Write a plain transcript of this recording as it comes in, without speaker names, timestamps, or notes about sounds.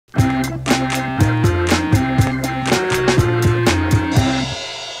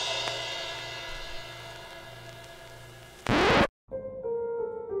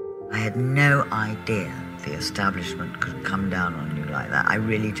establishment could come down on you like that. I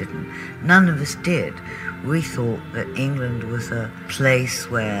really didn't. None of us did. We thought that England was a place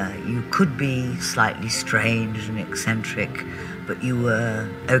where you could be slightly strange and eccentric, but you were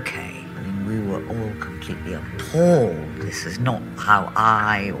okay. I mean, we were all completely appalled. This is not how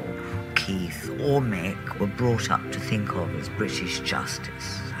I or Keith or Mick were brought up to think of as British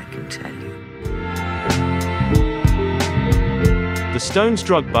justice, I can tell you. The Stones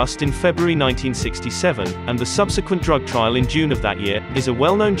drug bust in February 1967, and the subsequent drug trial in June of that year, is a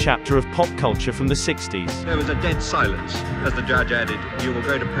well-known chapter of pop culture from the 60s. There was a dead silence as the judge added, "You will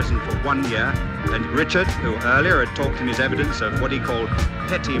go to prison for 1 year," and Richard, who earlier had talked in his evidence of what he called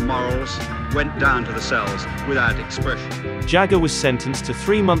petty morals, went down to the cells without expression. Jagger was sentenced to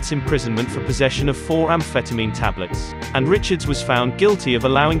 3 months imprisonment for possession of 4 amphetamine tablets, and Richards was found guilty of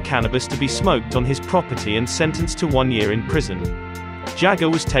allowing cannabis to be smoked on his property and sentenced to 1 year in prison. Jagger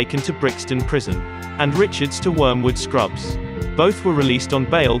was taken to Brixton Prison, and Richards to Wormwood Scrubs. Both were released on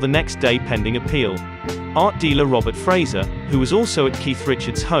bail the next day pending appeal. Art dealer Robert Fraser, who was also at Keith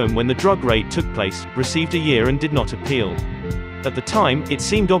Richards' home when the drug raid took place, received a year and did not appeal. At the time, it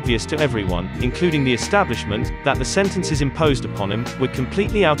seemed obvious to everyone, including the establishment, that the sentences imposed upon him were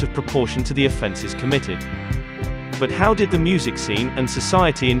completely out of proportion to the offences committed. But how did the music scene, and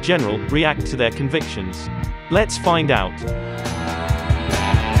society in general, react to their convictions? Let's find out.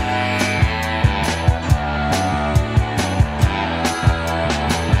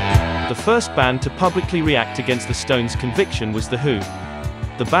 The first band to publicly react against the Stones' conviction was The Who.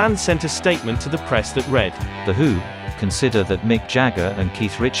 The band sent a statement to the press that read, "The Who consider that Mick Jagger and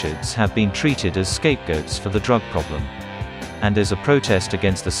Keith Richards have been treated as scapegoats for the drug problem. And as a protest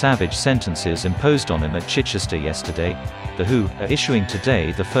against the savage sentences imposed on him at Chichester yesterday, The Who are issuing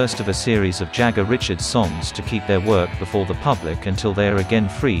today the first of a series of Jagger-Richards songs to keep their work before the public until they are again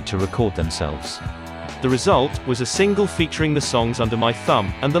free to record themselves." The result was a single featuring the songs Under My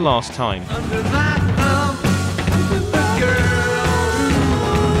Thumb and The Last Time. Under my thumb, the girl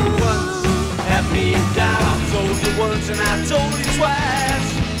who once had me down. I told you once and I told you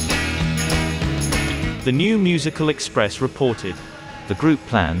twice. The New Musical Express reported, The group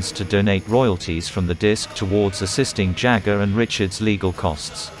plans to donate royalties from the disc towards assisting Jagger and Richards' legal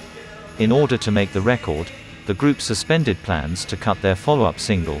costs. In order to make the record, the group suspended plans to cut their follow-up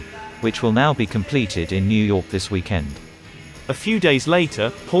single, which will now be completed in New York this weekend. A few days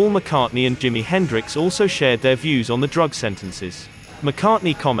later, Paul McCartney and Jimi Hendrix also shared their views on the drug sentences.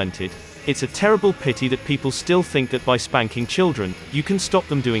 McCartney commented, "It's a terrible pity that people still think that by spanking children, you can stop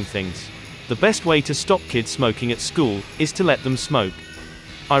them doing things. The best way to stop kids smoking at school is to let them smoke.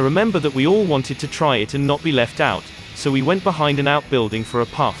 I remember that we all wanted to try it and not be left out, so we went behind an outbuilding for a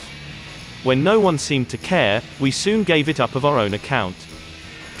puff. When no one seemed to care, we soon gave it up of our own account.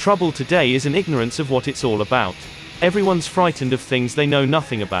 Trouble today is an ignorance of what it's all about. Everyone's frightened of things they know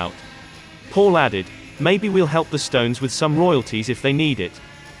nothing about." Paul added, "Maybe we'll help the Stones with some royalties if they need it."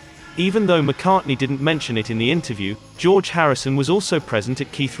 Even though McCartney didn't mention it in the interview, George Harrison was also present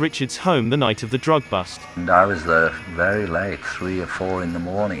at Keith Richards' home the night of the drug bust. And I was there very late, 3 or 4 in the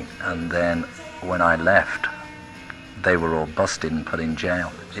morning, and then when I left, they were all busted and put in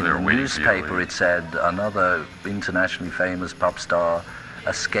jail. In the newspaper it said another internationally famous pop star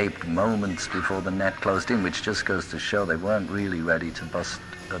escaped moments before the net closed in, which just goes to show they weren't really ready to bust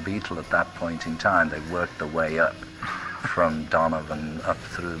a Beatle at that point in time. They worked their way up from Donovan up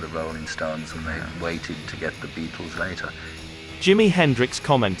through the Rolling Stones, and they waited to get the Beatles later. Jimi Hendrix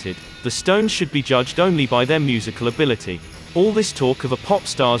commented, "The Stones should be judged only by their musical ability. All this talk of a pop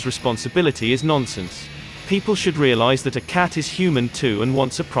star's responsibility is nonsense. People should realize that a cat is human too and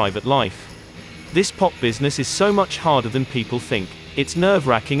wants a private life. This pop business is so much harder than people think. It's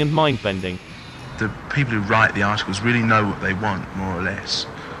nerve-wracking and mind-bending." The people who write the articles really know what they want, more or less.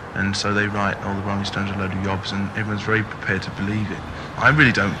 And so they write, "Oh, the Rolling Stones are a load of yobs," and everyone's very prepared to believe it. I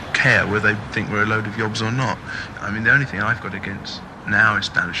really don't care whether they think we're a load of yobs or not. I mean, the only thing I've got against our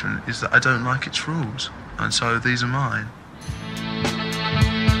establishment is that I don't like its rules. And so these are mine.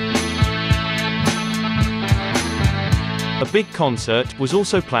 A big concert was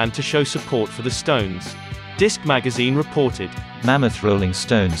also planned to show support for the Stones. Disc magazine reported, Mammoth Rolling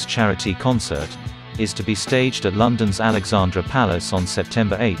Stones charity concert is to be staged at London's Alexandra Palace on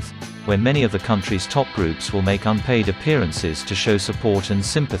September 8th, when many of the country's top groups will make unpaid appearances to show support and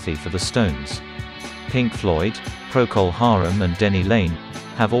sympathy for the Stones. Pink Floyd, Procol Harum and Denny Lane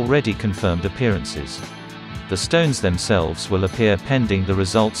have already confirmed appearances. The Stones themselves will appear pending the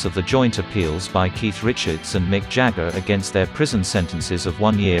results of the joint appeals by Keith Richards and Mick Jagger against their prison sentences of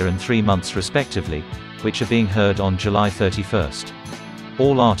 1 year and 3 months respectively, which are being heard on July 31st.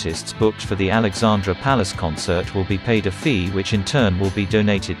 All artists booked for the Alexandra Palace concert will be paid a fee which in turn will be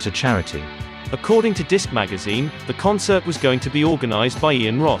donated to charity. According to Disc magazine, the concert was going to be organised by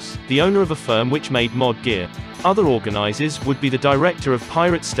Ian Ross, the owner of a firm which made mod gear. Other organisers would be the director of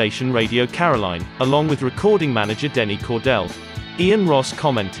pirate station Radio Caroline, along with recording manager Denny Cordell. Ian Ross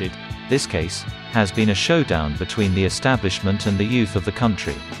commented, "This case has been a showdown between the establishment and the youth of the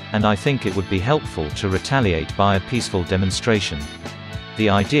country, and I think it would be helpful to retaliate by a peaceful demonstration. The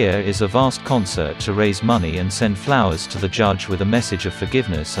idea is a vast concert to raise money and send flowers to the judge with a message of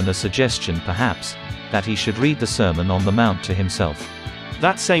forgiveness and a suggestion perhaps, that he should read the Sermon on the Mount to himself."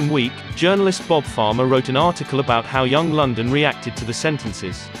 That same week, journalist Bob Farmer wrote an article about how young London reacted to the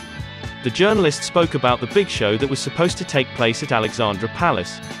sentences. The journalist spoke about the big show that was supposed to take place at Alexandra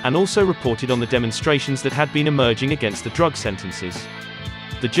Palace, and also reported on the demonstrations that had been emerging against the drug sentences.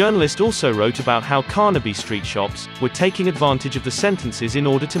 The journalist also wrote about how Carnaby Street shops were taking advantage of the sentences in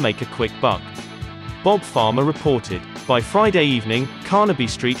order to make a quick buck. Bob Farmer reported, by Friday evening, Carnaby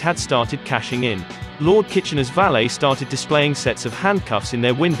Street had started cashing in. Lord Kitchener's valet started displaying sets of handcuffs in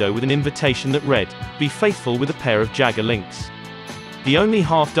their window with an invitation that read, "Be faithful with a pair of Jagger links." The only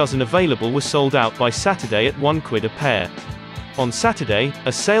half dozen available were sold out by Saturday at £1 a pair. On Saturday,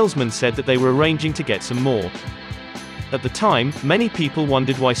 a salesman said that they were arranging to get some more. At the time, many people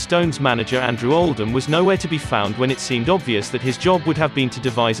wondered why Stones manager Andrew Oldham was nowhere to be found when it seemed obvious that his job would have been to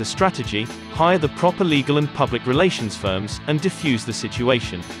devise a strategy, hire the proper legal and public relations firms, and defuse the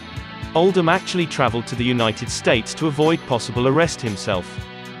situation. Oldham actually traveled to the United States to avoid possible arrest himself.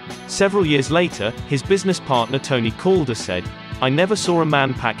 Several years later, his business partner Tony Calder said, "I never saw a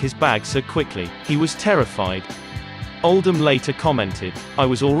man pack his bag so quickly, he was terrified." Oldham later commented, "I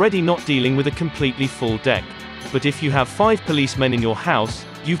was already not dealing with a completely full deck. But if you have 5 policemen in your house,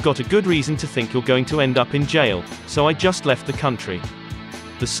 you've got a good reason to think you're going to end up in jail, so I just left the country."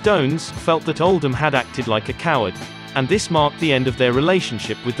 The Stones felt that Oldham had acted like a coward, and this marked the end of their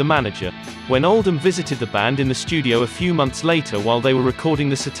relationship with the manager. When Oldham visited the band in the studio a few months later while they were recording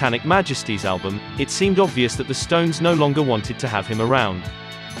the Satanic Majesties album, it seemed obvious that the Stones no longer wanted to have him around.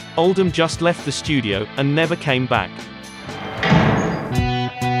 Oldham just left the studio, and never came back.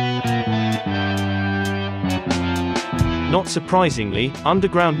 Not surprisingly,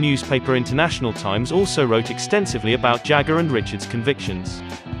 underground newspaper International Times also wrote extensively about Jagger and Richard's convictions.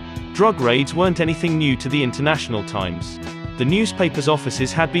 Drug raids weren't anything new to the International Times. The newspaper's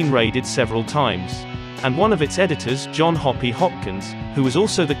offices had been raided several times. And one of its editors, John Hoppy Hopkins, who was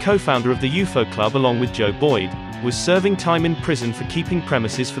also the co-founder of the UFO Club along with Joe Boyd, was serving time in prison for keeping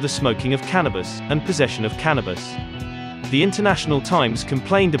premises for the smoking of cannabis, and possession of cannabis. The International Times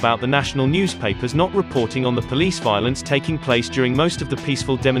complained about the national newspapers not reporting on the police violence taking place during most of the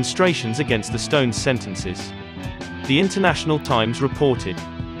peaceful demonstrations against the Stones' sentences. The International Times reported,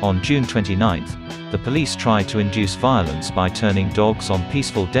 On June 29, the police tried to induce violence by turning dogs on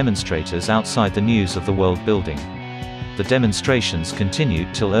peaceful demonstrators outside the News of the World building. The demonstrations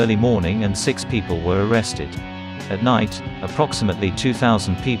continued till early morning and 6 people were arrested. At night, approximately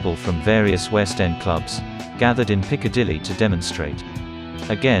 2,000 people from various West End clubs gathered in Piccadilly to demonstrate.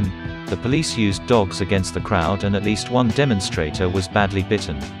 Again, the police used dogs against the crowd and at least one demonstrator was badly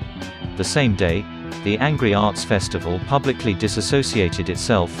bitten. The same day, the Angry Arts Festival publicly disassociated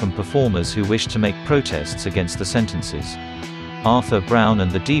itself from performers who wished to make protests against the sentences. Arthur Brown and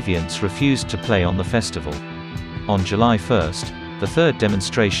the Deviants refused to play on the festival. On July 1, the third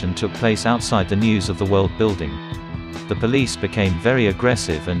demonstration took place outside the News of the World building. The police became very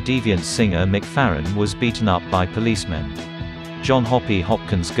aggressive and Deviant singer Mick Farron was beaten up by policemen. John Hoppy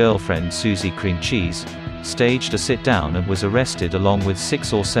Hopkins' girlfriend Susie Cream Cheese staged a sit-down and was arrested along with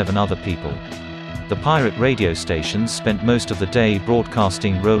 6 or 7 other people. The pirate radio stations spent most of the day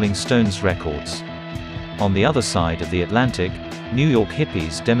broadcasting Rolling Stones records. On the other side of the Atlantic, New York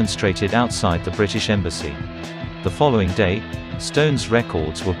hippies demonstrated outside the British Embassy. The following day, Stones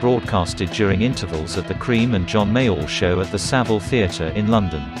records were broadcasted during intervals at the Cream and John Mayall show at the Savile Theatre in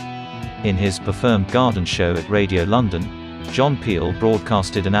London. In his Performed Garden show at Radio London, John Peel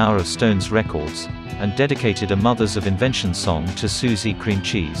broadcasted an hour of Stones records, and dedicated a Mothers of Invention song to Susie Cream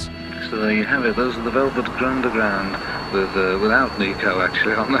Cheese. So there you have it, those are the Velvet Underground, without Nico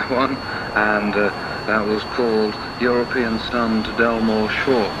actually on that one, and that was called European Sun to Delmore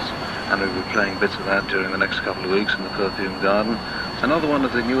Shorts. And we'll be playing bits of that during the next couple of weeks in the Perfume Garden. Another one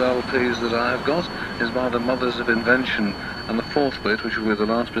of the new LPs that I've got is by the Mothers of Invention, and the 4th bit, which will be the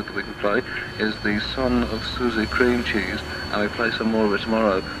last bit that we can play, is the Son of Susie Cream Cheese, and we play some more of it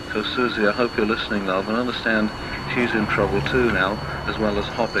tomorrow. So Susie, I hope you're listening, love, and understand she's in trouble too now, as well as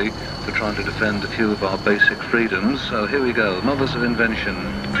Hoppy, for trying to defend a few of our basic freedoms. So here we go, Mothers of Invention.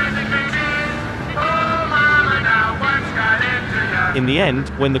 In the end,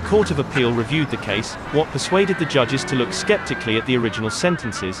 when the Court of Appeal reviewed the case, what persuaded the judges to look skeptically at the original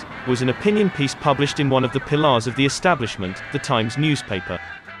sentences was an opinion piece published in one of the pillars of the establishment, the Times newspaper.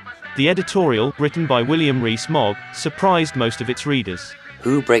 The editorial, written by William Rees-Mogg, surprised most of its readers.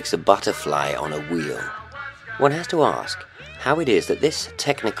 Who breaks a butterfly on a wheel? One has to ask how it is that this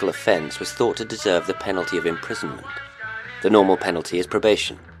technical offence was thought to deserve the penalty of imprisonment. The normal penalty is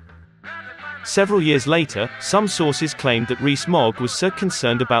probation. Several years later, some sources claimed that Rees-Mogg was so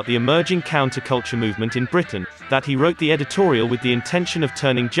concerned about the emerging counterculture movement in Britain, that he wrote the editorial with the intention of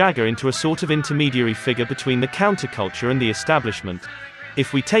turning Jagger into a sort of intermediary figure between the counterculture and the establishment.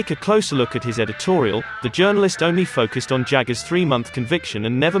 If we take a closer look at his editorial, the journalist only focused on Jagger's 3-month conviction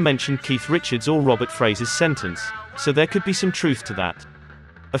and never mentioned Keith Richards or Robert Fraser's sentence, so there could be some truth to that.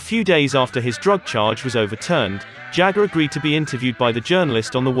 A few days after his drug charge was overturned, Jagger agreed to be interviewed by the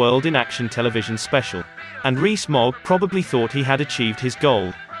journalist on the World in Action television special. And Rees-Mogg probably thought he had achieved his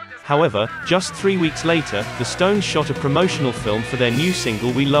goal. However, just 3 weeks later, the Stones shot a promotional film for their new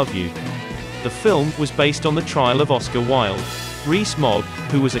single We Love You. The film was based on the trial of Oscar Wilde. Rees-Mogg,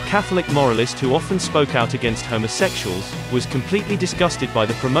 who was a Catholic moralist who often spoke out against homosexuals, was completely disgusted by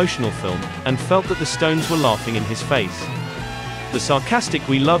the promotional film, and felt that the Stones were laughing in his face. The sarcastic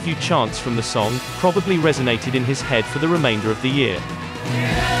We Love You chants from the song probably resonated in his head for the remainder of the year.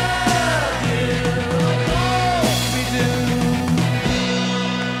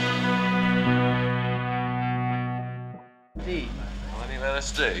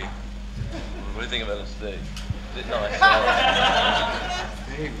 LSD? What do you think of LSD? Is it nice?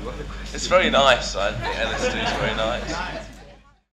 It's very nice. I think LSD is very nice.